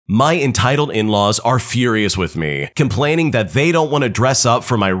My entitled in-laws are furious with me, complaining that they don't want to dress up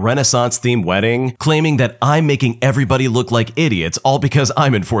for my Renaissance-themed wedding, claiming that I'm making everybody look like idiots all because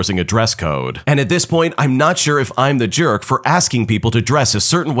I'm enforcing a dress code. And at this point, I'm not sure if I'm the jerk for asking people to dress a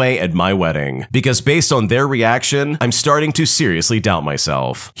certain way at my wedding, because based on their reaction, I'm starting to seriously doubt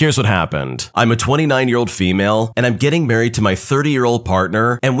myself. Here's what happened. I'm a 29-year-old female, and I'm getting married to my 30-year-old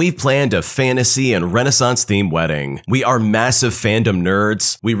partner, and we've planned a fantasy and Renaissance-themed wedding. We are massive fandom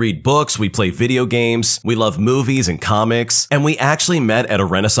nerds, we read books, we play video games, we love movies and comics, and we actually met at a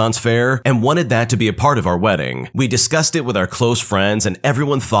Renaissance fair and wanted that to be a part of our wedding. We discussed it with our close friends, and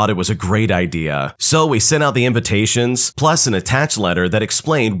everyone thought it was a great idea. So we sent out the invitations, plus an attached letter that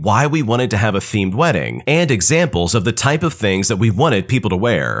explained why we wanted to have a themed wedding, and examples of the type of things that we wanted people to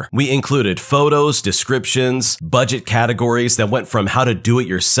wear. We included photos, descriptions, budget categories that went from how to do it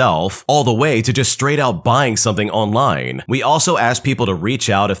yourself all the way to just straight out buying something online. We also asked people to reach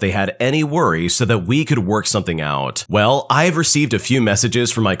out if they had any worries so that we could work something out. Well, I've received a few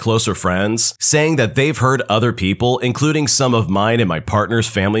messages from my closer friends saying that they've heard other people, including some of mine and my partner's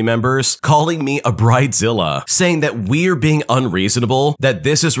family members, calling me a bridezilla, saying that we're being unreasonable, that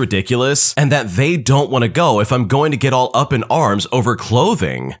this is ridiculous, and that they don't want to go if I'm going to get all up in arms over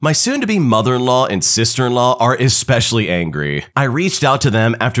clothing. My soon-to-be mother-in-law and sister-in-law are especially angry. I reached out to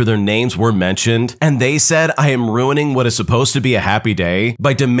them after their names were mentioned, and they said I am ruining what is supposed to be a happy day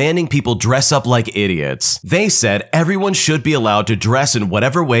by demanding people dress up like idiots. They said everyone should be allowed to dress in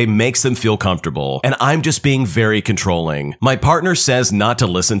whatever way makes them feel comfortable, and I'm just being very controlling. My partner says not to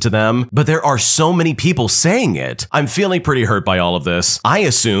listen to them, but there are so many people saying it. I'm feeling pretty hurt by all of this. I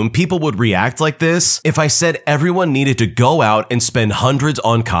assume people would react like this if I said everyone needed to go out and spend hundreds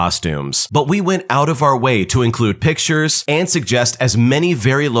on costumes, but we went out of our way to include pictures and suggest as many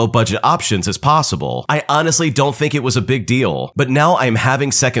very low budget options as possible. I honestly don't think it was a big deal, but now I'm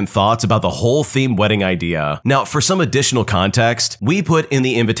having second thoughts about the whole theme wedding idea. Now, for some additional context, we put in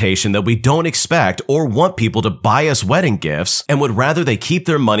the invitation that we don't expect or want people to buy us wedding gifts and would rather they keep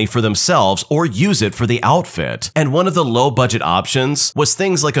their money for themselves or use it for the outfit. And one of the low budget options was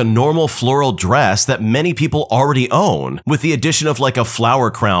things like a normal floral dress that many people already own, with the addition of like a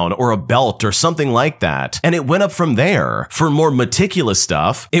flower crown or a belt or something like that. And it went up from there. For more meticulous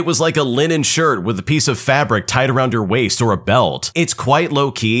stuff, it was like a linen shirt with a piece of fabric tied around your waist or a belt. It's quite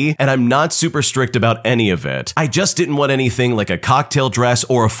low key, and I'm not super strict about any of it. I just didn't want anything like a cocktail dress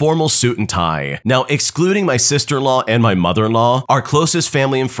or a formal suit and tie. Now, excluding my sister-in-law and my mother-in-law, our closest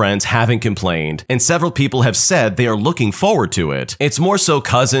family and friends haven't complained, and several people have said they are looking forward to it. It's more so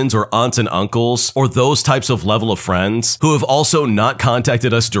cousins or aunts and uncles, or those types of level of friends, who have also not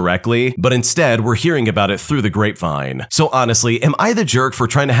contacted us directly, but instead we're hearing about it through the grapevine. So honestly, am I the jerk for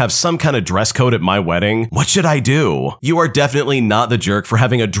trying to have some kind of dress code at my wedding? What should I do? You are definitely not the jerk for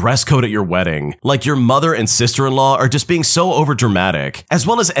having a dress code at your wedding. Like, your mother and sister-in-law are just being so overdramatic, as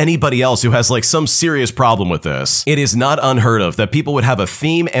well as anybody else who has like some serious problem with this. It is not unheard of that people would have a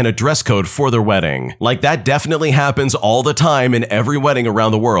theme and a dress code for their wedding. Like, that definitely happens all the time in every wedding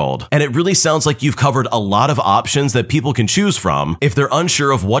around the world. And it really sounds like you've covered a lot of options that people can choose from if they're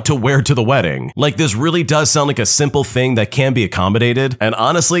unsure of what to wear to the wedding. Like, this really does sound like a simple thing that can be accommodated, and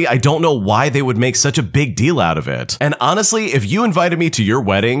honestly, I don't know why they would make such a big deal out of it. And honestly, if you invited me to your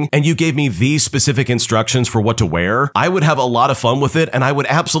wedding and you gave me these specific instructions for what to wear, I would have a lot of fun with it and I would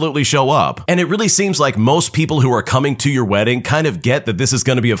absolutely show up. And it really seems like most people who are coming to your wedding kind of get that this is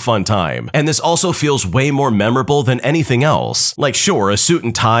going to be a fun time. And this also feels way more memorable than anything else. Like, sure, a suit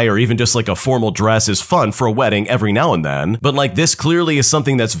and tie or even just like a formal dress is fun for a wedding every now and then, but like, this clearly is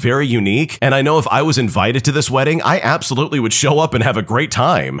something that's very unique, and I know if I was invited to this wedding, I absolutely would show up and have a great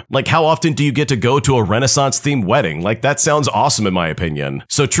time. Like, how often do you get to go to a Renaissance-themed wedding? Like, that sounds awesome in my opinion.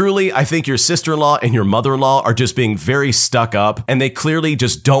 So truly, I think your sister-in-law and your mother-in-law are just being very stuck up, and they clearly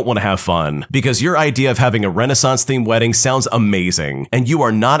just don't want to have fun, because your idea of having a Renaissance-themed wedding sounds amazing, and you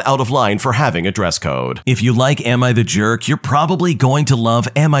are not out of line for having a dress code. If you like Am I the Jerk, you're probably going to love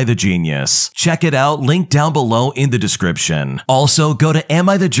Am I the Genius. Check it out, link down below in the description. Also, go to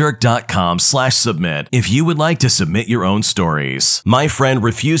amithejerk.com/submit if you would like to submit your own stories. My friend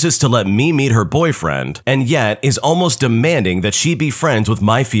refuses to let me meet her boyfriend, and yet is almost demanding that she be friends with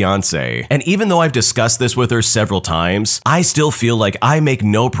my fiancé. And even though I've discussed this with her several times, I still feel like I make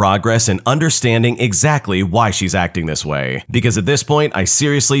no progress in understanding exactly why she's acting this way, because at this point, I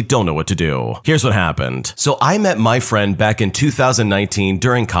seriously don't know what to do. Here's what happened. So I met my friend back in 2019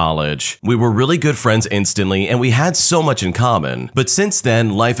 during college. We were really good friends instantly, and we had so much in common. But since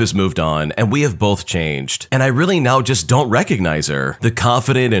then, life has moved on, and we have both changed. And I really now just don't recognize her. The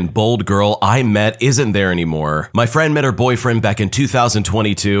confident and bold girl I met isn't there anymore. My friend met her boyfriend back in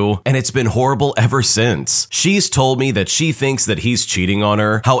 2022, and it's been horrible ever since. She's told me that she thinks that he's cheating on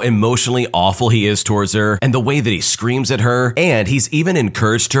her, how emotionally awful he is towards her, and the way that he screams at her, and he's even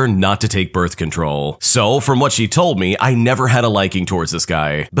encouraged her not to take birth control. So, from what she told me, I never had a liking towards this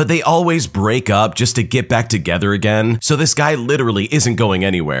guy. But they always break up just to get back together again, so this guy literally isn't going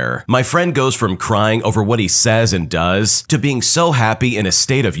anywhere. My friend goes from crying over what he says and does to being so happy in a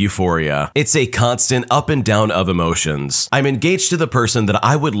state of euphoria. It's a constant up and down of emotions. I'm engaged to the person that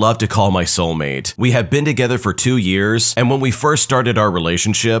I would love to call my soulmate. We have been together for 2 years, and when we first started our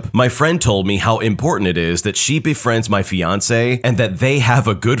relationship, my friend told me how important it is that she befriends my fiancé and that they have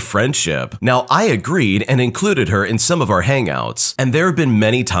a good friendship. Now, I agreed and included her in some of our hangouts, and there have been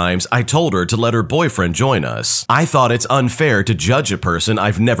many times I told her to let her boyfriend join us. I thought it's unfair to judge a person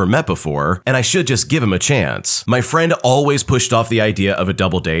I've never met before, and I should just give him a chance. My friend always pushed off the idea of a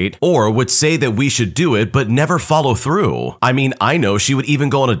double date, or would say that we should do it but never follow through. I mean, I know she would even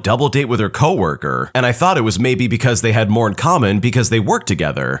go on a double date with her coworker, and I thought it was maybe because they had more in common because they worked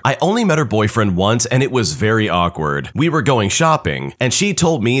together. I only met her boyfriend once, and it was very awkward. We were going shopping, and she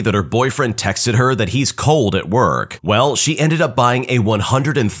told me that her boyfriend texted her that he's cold at work. Well, she ended up buying a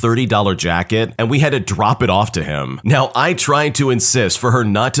 $130 jacket, and we had to drop it off to him. Now, I tried to insist for her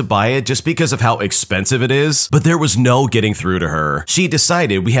not to buy it just because of how expensive it is, but there was no getting through to her. She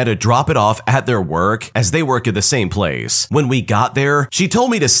decided we had to drop it off at their work, as they work at the same place. When we got there, she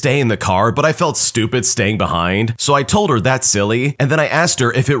told me to stay in the car, but I felt stupid staying behind, so I told her that's silly, and then I asked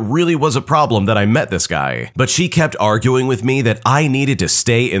her if it really was a problem that I met this guy. But she kept arguing with me that I needed to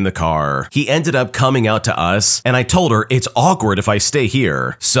stay in the car. He ended up coming out to us, and I told her it's awkward if I stay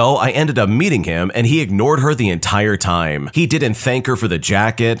here. So I ended up meeting him, and he ignored her the entire time. He didn't thank her for the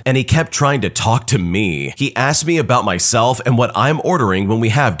jacket, and he kept trying to talk to me. He asked me about myself and what I'm ordering when we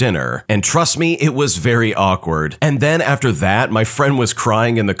have dinner. And trust me, it was very awkward. And then after that, my friend was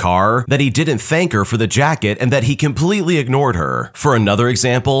crying in the car that he didn't thank her for the jacket and that he completely ignored her. For another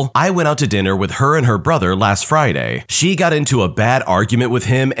example, I went out to dinner with her and her brother last Friday. She got into a bad argument with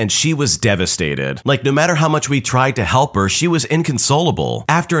him and she was devastated. Like, no matter how much we tried to help her, she was inconsolable.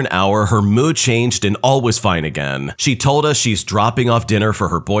 After an hour, her mood changed and all was fine again. She told us she's dropping off dinner for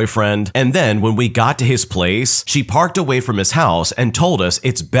her boyfriend, and then when we got to his place, she parked away from his house and told us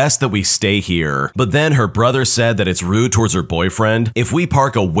it's best that we stay here. But then her brother said that it's rude towards her boyfriend if we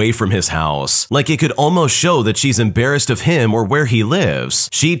park away from his house. Like, it could almost show that she's embarrassed of him or where he lives.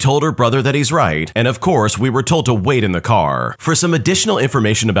 She told her brother that he's right, and of course, we were told to wait in the car. For some additional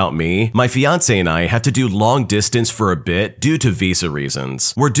information about me, my fiancé and I have to do long distance for a bit due to visa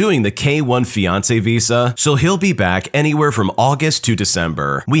reasons. We're doing the K1 fiancé visa, so he'll be back anywhere from August to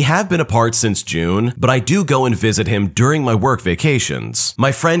December. We have been apart since June, but I do go and visit him during my work vacations.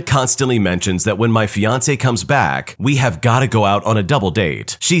 My friend constantly mentions that when my fiancé comes back, we have got to go out on a double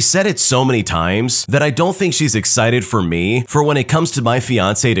date. She said it so many times that I don't think she's excited for me for when it comes to my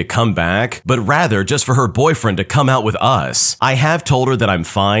fiancé to come back, but rather just for her boyfriend to come out with us. I have told her that I'm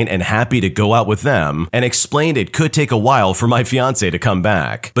fine and happy to go out with them, and explained it could take a while for my fiancé to come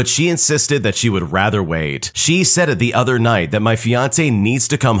back, but she insisted that she would rather wait. She said it the other night that my fiancé needs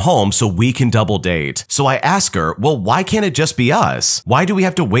to come home so we can double date. So I asked her, well, why can't it just be us? Why do we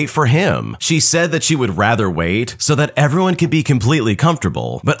have to wait for him? She said that she would rather wait so that everyone can be completely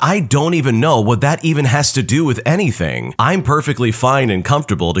comfortable, but I don't even know what that even has to do with anything. I'm perfectly fine and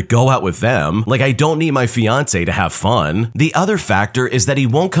comfortable to go out with them. Like, I don't need my fiancé to have fun. The other factor is that he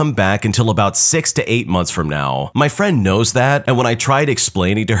won't come back until about 6 to 8 months from now. My friend knows that, and when I tried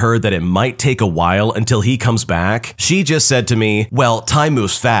explaining to her that it might take a while until he comes back, she just said to me, well, time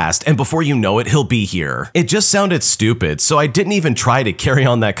moves fast, and before you know it, he'll be here. It just sounded stupid, so I didn't even try to carry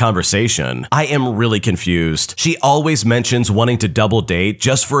on that conversation. I am really confused. She always mentions wanting to double date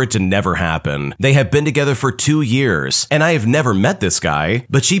just for it to never happen. They have been together for 2 years, and I have never met this guy,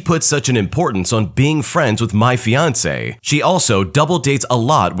 but she puts such an importance on being friends with my fiancé. She also double dates a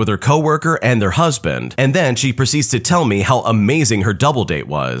lot with her coworker and their husband, and then she proceeds to tell me how amazing her double date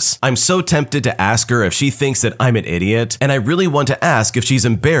was. I'm so tempted to ask her if she thinks that I'm an idiot, and I really want to ask if she's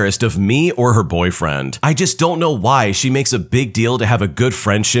embarrassed of me or her boyfriend. I just don't know why she makes a big deal to have a good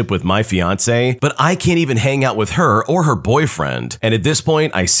friendship with my fiancé, but I can't even hang out with her or her boyfriend, and at this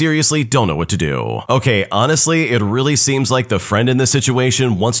point, I seriously don't know what to do. Okay, honestly, it really seems like the friend in this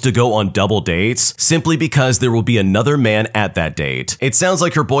situation wants to go on double dates simply because there will be another man at that date. It sounds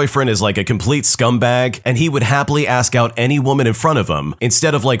like her boyfriend is like a complete scumbag, and he would happily ask out any woman in front of him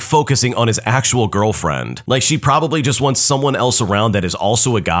instead of like focusing on his actual girlfriend. Like, she probably just wants someone else around that is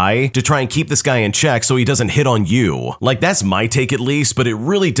also a guy to try and keep this guy in check so he doesn't hit on you. Like, that's my take at least, but it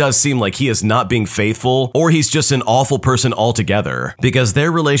really does seem like he is not being faithful, or he's just an all awful person altogether, because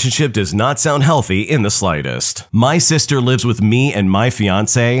their relationship does not sound healthy in the slightest. My sister lives with me and my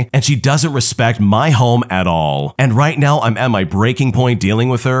fiancé, and she doesn't respect my home at all. And right now I'm at my breaking point dealing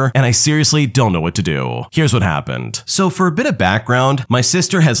with her, and I seriously don't know what to do. Here's what happened. So for a bit of background, my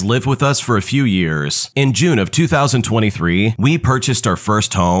sister has lived with us for a few years. In June of 2023, we purchased our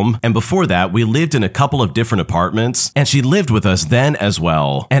first home, and before that, we lived in a couple of different apartments, and she lived with us then as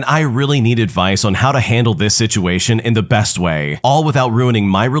well. And I really need advice on how to handle this situation in the best way, all without ruining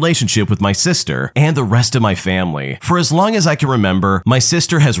my relationship with my sister and the rest of my family. For as long as I can remember, my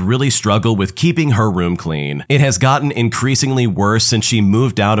sister has really struggled with keeping her room clean. It has gotten increasingly worse since she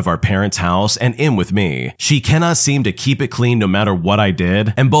moved out of our parents' house and in with me. She cannot seem to keep it clean no matter what I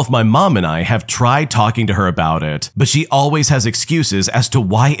did, and both my mom and I have tried talking to her about it, but she always has excuses as to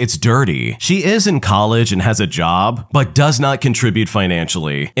why it's dirty. She is in college and has a job, but does not contribute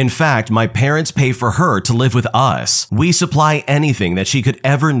financially. In fact, my parents pay for her to live with us. We supply anything that she could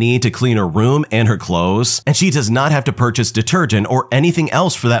ever need to clean her room and her clothes, and she does not have to purchase detergent or anything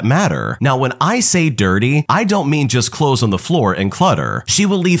else for that matter. Now, when I say dirty, I don't mean just clothes on the floor and clutter. She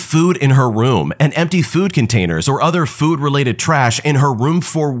will leave food in her room and empty food containers or other food-related trash in her room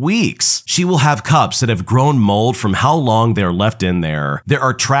for weeks. She will have cups that have grown mold from how long they're left in there. There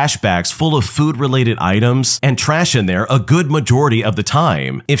are trash bags full of food-related items and trash in there a good majority of the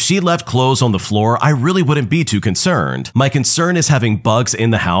time. If she left clothes on the floor, I really wouldn't be too concerned. My concern is having bugs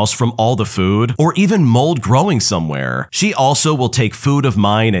in the house from all the food or even mold growing somewhere. She also will take food of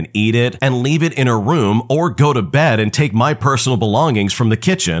mine and eat it and leave it in her room, or go to bed and take my personal belongings from the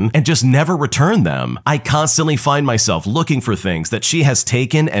kitchen and just never return them. I constantly find myself looking for things that she has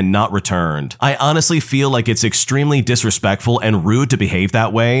taken and not returned. I honestly feel like it's extremely disrespectful and rude to behave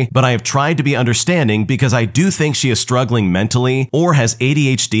that way, but I have tried to be understanding because I do think she is struggling mentally or has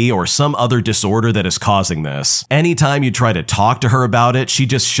ADHD or some other disorder that is causing this. Anytime you try to talk to her about it, she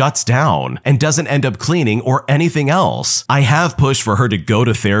just shuts down and doesn't end up cleaning or anything else. I have pushed for her to go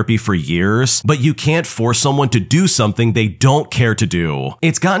to therapy for years, but you can't force someone to do something they don't care to do.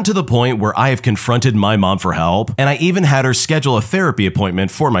 It's gotten to the point where I have confronted my mom for help, and I even had her schedule a therapy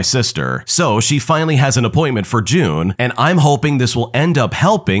appointment for my sister. So she finally has an appointment for June, and I'm hoping this will end up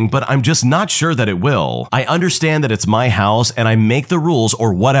helping, but I'm just not sure that it will. I understand that it's my house and I make the rules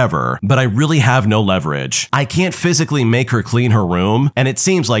or whatever, but I really have no leverage. I can't physically make her clean her room, and it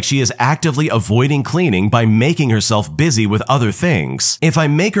seems like she is actively avoiding cleaning by making herself busy with other things. If I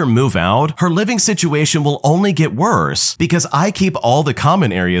make her move out, her living situation will only get worse because I keep all the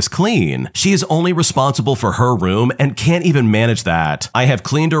common areas clean. She is only responsible for her room and can't even manage that. I have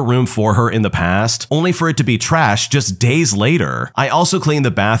cleaned her room for her in the past, only for it to be trashed just days later. I also clean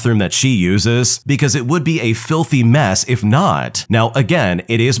the bathroom that she uses because it would be a filthy mess if not. Now again,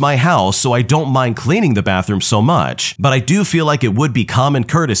 it is my house, so I don't mind cleaning the bathroom so much, but I do feel like it would be common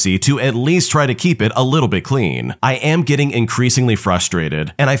courtesy to at least try to keep it a little bit clean. I am getting increasingly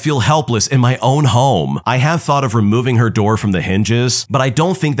frustrated, and I feel helpless in my own home. I have thought of removing her door from the hinges, but I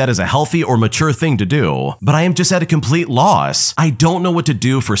don't think that is a healthy or mature thing to do. But I am just at a complete loss. I don't know what to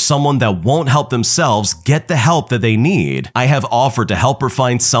do for someone that won't help themselves get the help that they need. I have offered to help her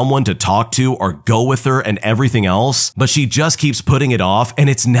find someone to talk to or go with her and everything else, but she just keeps putting it off, and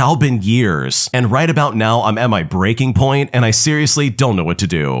it's now been years. And right about now, I'm at my breaking point, and I seriously don't know what to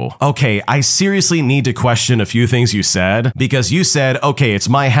do. Okay, I seriously need to question a few things you said, because you said, okay, it's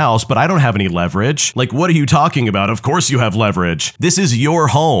my house, but I don't have any leverage. Like, what are you talking about? Of course you have leverage. This is your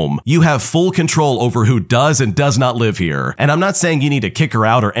home. You have full control over who does and does not live here. And I'm not saying you need to kick her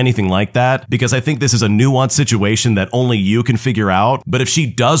out or anything like that, because I think this is a nuanced situation that only you can figure out. But if she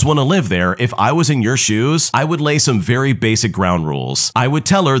does want to live there, if I was in your shoes, I would lay some very basic ground rules. I would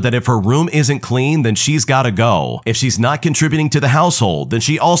tell her that if her room isn't clean, then she's gotta go. If she's not contributing to the household, then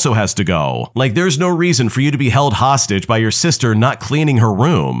she also has to go. Like, there's no reason for you to be held hostage by your sister not cleaning her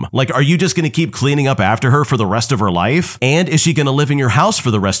room. Like, are you just gonna keep cleaning up after her for the rest of her life? And is she gonna live in your house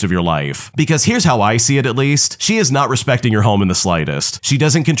for the rest of your life? Because here's how I see it, at least. She is not respecting your home in the slightest. She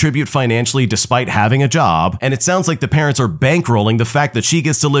doesn't contribute financially despite having a job, and it sounds like the parents are bankrolling the fact that she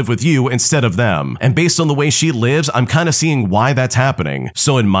gets to live with you instead of them. And based on the way she lives, I'm kind of seeing why that's happening.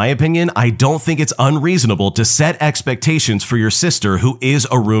 So in my opinion, I don't think it's unreasonable to set expectations for your sister who is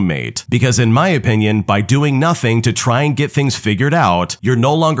a roommate. Because in my opinion, by doing nothing to try and get things figured out, you're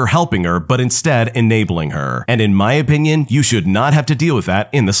no longer helping her, but instead enabling her. And in my opinion, you should not have to deal with that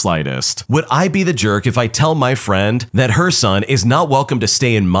in the slightest. Would I be the jerk if I tell my friend that her son is not welcome to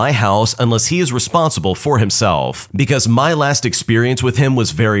stay in my house unless he is responsible for himself? Because my last experience with him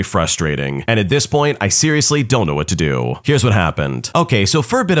was very frustrating, and at this point, I seriously don't know what to do. Here's what happened. Okay, so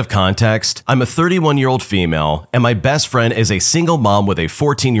for a bit of context, I'm a 31-year-old 28-year-old female, and my best friend is a single mom with a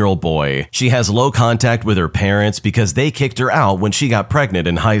 14-year-old boy. She has low contact with her parents because they kicked her out when she got pregnant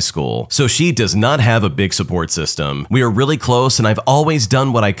in high school, so she does not have a big support system. We are really close, and I've always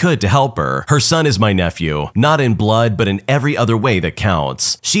done what I could to help her. Her son is my nephew, not in blood, but in every other way that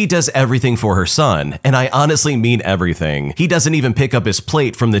counts. She does everything for her son, and I honestly mean everything. He doesn't even pick up his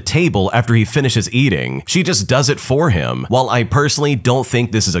plate from the table after he finishes eating. She just does it for him. While I personally don't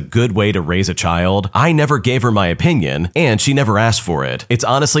think this is a good way to raise a child, I never gave her my opinion, and she never asked for it. It's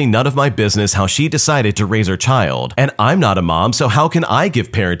honestly none of my business how she decided to raise her child, and I'm not a mom, so how can I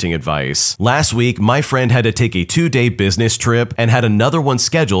give parenting advice? Last week, my friend had to take a 2-day business trip and had another one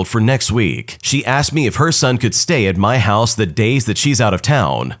scheduled for next week. She asked me if her son could stay at my house the days that she's out of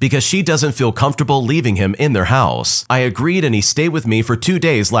town, because she doesn't feel comfortable leaving him in their house. I agreed, and he stayed with me for 2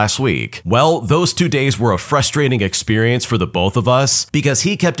 days last week. Well, those 2 days were a frustrating experience for the both of us because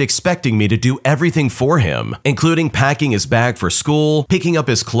he kept expecting me to do everything for him, including packing his bag for school, picking up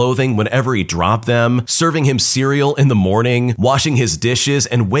his clothing whenever he dropped them, serving him cereal in the morning, washing his dishes,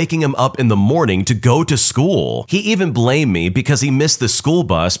 and waking him up in the morning to go to school. He even blamed me because he missed the school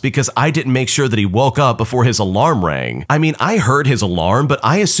bus because I didn't make sure that he woke up before his alarm rang. I mean, I heard his alarm, but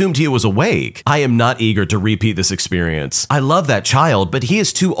I assumed he was awake. I am not eager to repeat this experience. I love that child, but he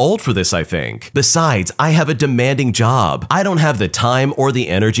is too old for this, I think. Besides, I have a demanding job. I don't have the time or the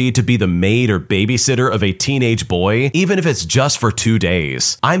energy to be the maid or babysitter of a teenage boy, even if it's just for 2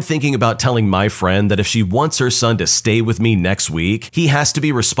 days. I'm thinking about telling my friend that if she wants her son to stay with me next week, he has to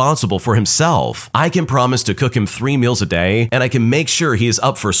be responsible for himself. I can promise to cook him 3 meals a day, and I can make sure he is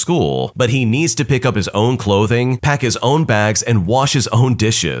up for school, but he needs to pick up his own clothing, pack his own bags, and wash his own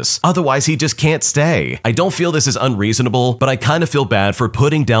dishes. Otherwise, he just can't stay. I don't feel this is unreasonable, but I kind of feel bad for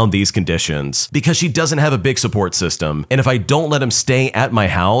putting down these conditions because she doesn't have a big support system, and if I don't let him stay at my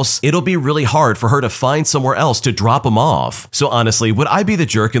house, it'll be really hard for her to find somewhere else to drop him off. So honestly, would I be the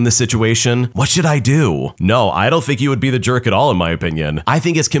jerk in this situation? What should I do? No, I don't think you would be the jerk at all in my opinion. I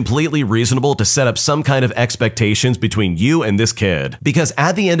think it's completely reasonable to set up some kind of expectations between you and this kid, because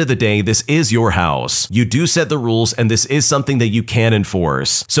at the end of the day, this is your house. You do set the rules, and this is something that you can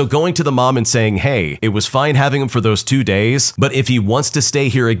enforce. So going to the mom and saying, hey, it was fine having him for those 2 days, but if he wants to stay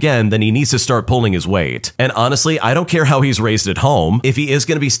here again, then he needs to start pulling his weight. And honestly, I don't care how he's raised at home. If he is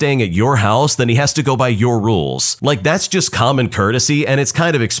going to be staying at your house, then he has to go by your rules. Like, that's just common courtesy, and it's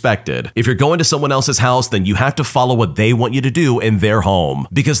kind of expected. If you're going to someone else's house, then you have to follow what they want you to do in their home,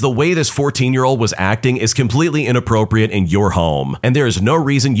 because the way this 14-year-old was acting is completely inappropriate in your home, and there is no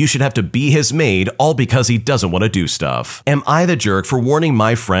reason you should have to be his maid all because he doesn't want to do stuff. Am I the jerk for warning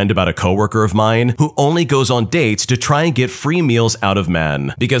my friend about a coworker of mine who only goes on dates to try and get free meals out of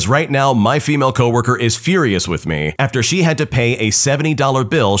men? Because right now, my female coworker is furious with me after she had to pay a $70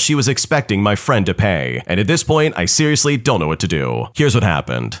 bill she was expecting my friend to pay, and at this point, I seriously don't know what to do. Here's what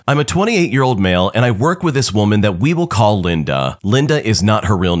happened. I'm a 28-year-old male, and I work with this woman that we will call Linda. Linda is not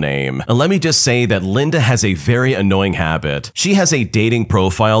her real name. And let me just say that Linda has a very annoying habit. She has a dating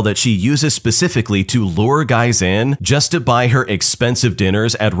profile that she uses specifically to lure guys in just to buy her expensive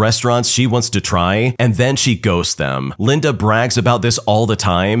dinners at restaurants she wants to try, and then she ghosts them. Linda brags about this all the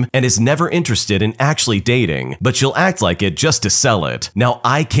time and is never interested in actually dating, but she'll act like it just to sell it. Now,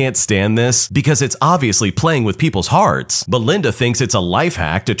 I can't stand this because it's obviously playing with people's hearts, but Linda thinks it's a life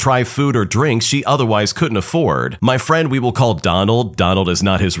hack to try food or drinks she otherwise couldn't afford. My friend we will call Donald is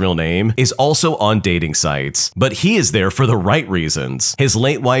not his real name, is also on dating sites, but he is there for the right reasons. His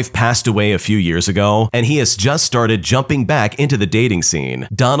late wife passed away a few years ago, and he has just started jumping back into the dating scene.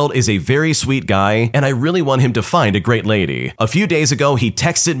 Donald is a very sweet guy, and I really want him to find a great lady. A few days ago, he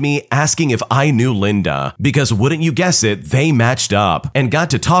texted me asking if I knew Linda, because wouldn't you guess it, they matched up and got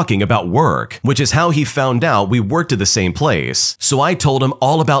to talking about work, which is how he found out we worked at the same place. So I told him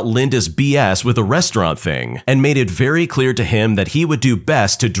all about Linda's BS with the restaurant thing, and made it very clear to him that he would do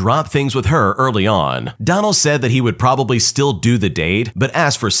best to drop things with her early on. Donald said that he would probably still do the date, but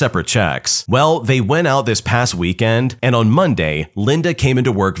asked for separate checks. Well, they went out this past weekend, and on Monday, Linda came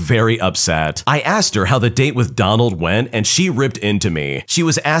into work very upset. I asked her how the date with Donald went, and she ripped into me. She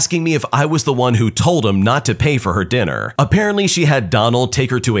was asking me if I was the one who told him not to pay for her dinner. Apparently, she had Donald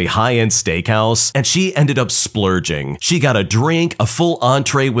take her to a high-end steakhouse, and she ended up splurging. She got a drink, a full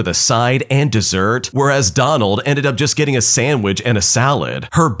entree with a side and dessert, whereas Donald ended up just getting a sandwich and a salad.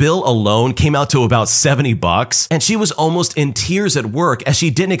 Her bill alone came out to about $70, and she was almost in tears at work as she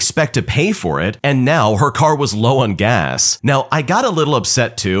didn't expect to pay for it, and now her car was low on gas. Now, I got a little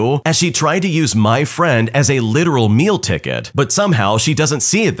upset too, as she tried to use my friend as a literal meal ticket, but somehow she doesn't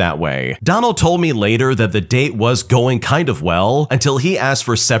see it that way. Donald told me later that the date was going kind of well until he asked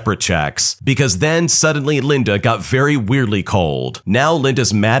for separate checks. sucks. Because then suddenly Linda got very weirdly cold. Now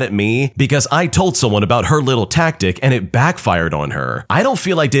Linda's mad at me because I told someone about her little tactic and it backfired on her. I don't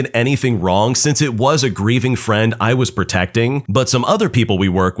feel I did anything wrong since it was a grieving friend I was protecting, but some other people we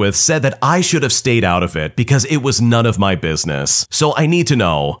work with said that I should have stayed out of it because it was none of my business. So I need to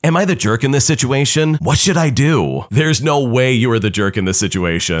know, am I the jerk in this situation? What should I do? There's no way you are the jerk in this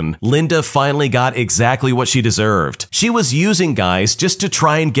situation. Linda finally got exactly what she deserved. She was using guys just to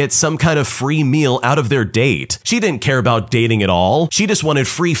try and get some kind of free meal out of their date. She didn't care about dating at all. She just wanted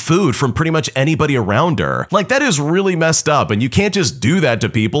free food from pretty much anybody around her. Like, that is really messed up, and you can't just do that to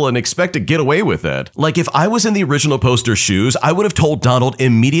people and expect to get away with it. Like, if I was in the original poster's shoes, I would have told Donald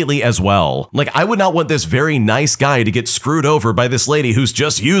immediately as well. Like, I would not want this very nice guy to get screwed over by this lady who's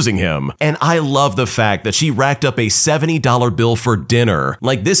just using him. And I love the fact that she racked up a $70 bill for dinner.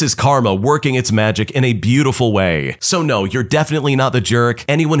 Like, this is karma working its magic in a beautiful way. So no, you're definitely not the jerk.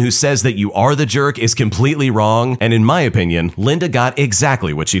 Anyone who says that you are the jerk is completely wrong, and in my opinion, Linda got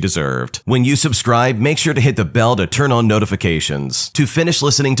exactly what she deserved. When you subscribe, make sure to hit the bell to turn on notifications. To finish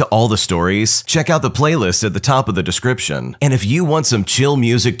listening to all the stories, check out the playlist at the top of the description. And if you want some chill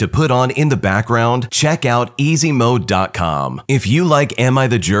music to put on in the background, check out easymode.com. If you like Am I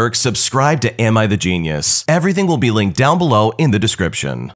the Jerk, subscribe to Am I the Genius. Everything will be linked down below in the description.